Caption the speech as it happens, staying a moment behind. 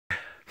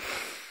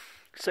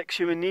6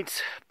 human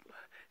needs: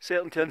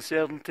 certainty,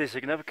 uncertainty,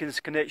 significance,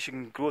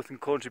 connection, growth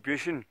and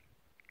contribution.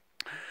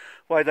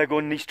 Why did I go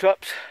on these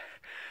trips?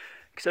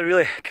 Because I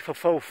really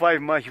fulfil 5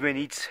 of my human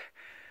needs.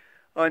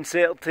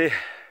 Uncertainty,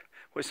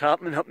 what's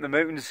happening up in the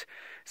mountains.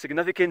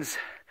 Significance,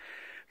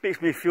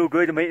 makes me feel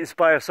good, I might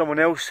inspire someone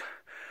else.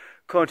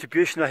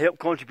 Contribution, I help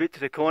contribute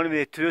to the economy,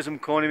 the tourism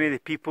economy, the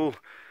people,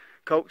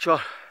 culture.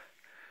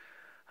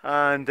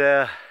 And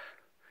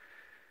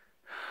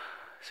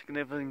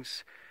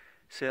significance,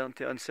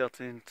 certainty,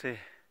 uncertainty,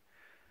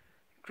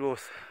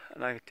 growth.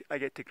 And I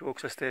get to grow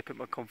because I step out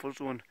my comfort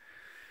zone.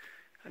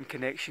 And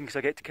connection, because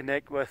I get to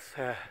connect with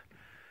the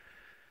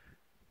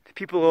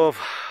people of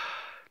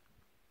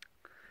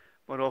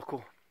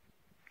Morocco.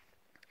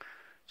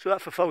 So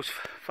that fulfills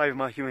 5 of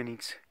my human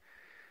needs.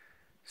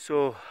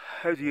 So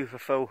how do you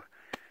fulfil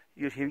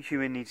your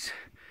human needs?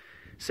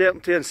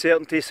 Certainty,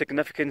 uncertainty,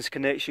 significance,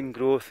 connection,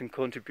 growth and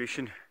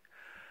contribution.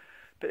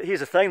 But here's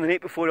the thing, the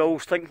night before I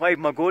always think, why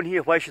am I going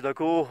here? Why should I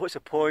go? What's the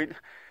point?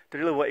 Do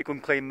I really want to go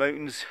and climb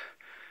mountains?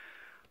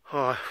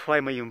 Oh, why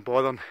am I even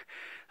bothering?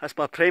 That's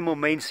my primal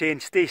mind saying,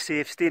 stay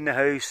safe, stay in the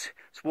house.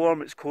 It's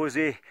warm, it's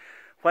cosy.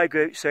 Why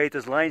go outside?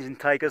 There's lions and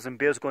tigers and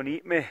bears going to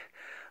eat me.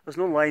 There's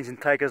no lions and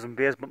tigers and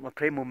bears, but my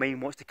primal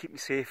mind wants to keep me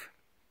safe.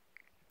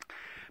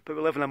 But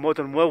we live in a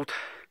modern world,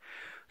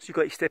 so you've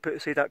got to step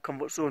outside that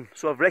comfort zone.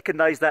 So I've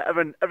recognised that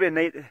every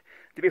night, the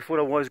day before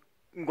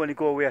I'm going to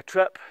go away a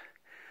trip,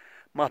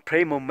 my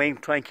primal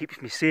mind tries and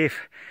keeps me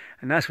safe,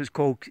 and that's what's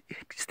called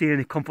staying in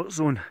the comfort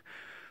zone.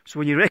 So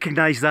when you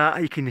recognise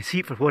that, you can see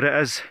it for what it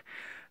is,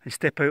 and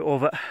step out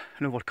of it,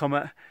 and overcome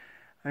it,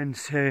 and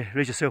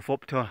raise yourself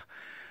up to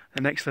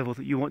the next level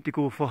that you want to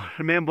go for.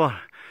 Remember,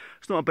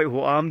 it's not about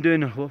what I'm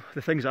doing, or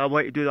the things that I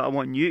want to do that I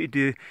want you to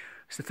do.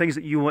 It's the things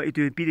that you want to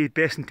do. Be the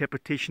best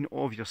interpretation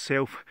of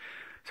yourself.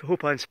 So I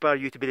hope I inspire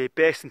you to be the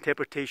best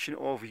interpretation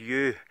of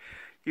you.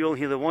 You're only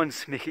here the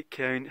once, make it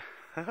count.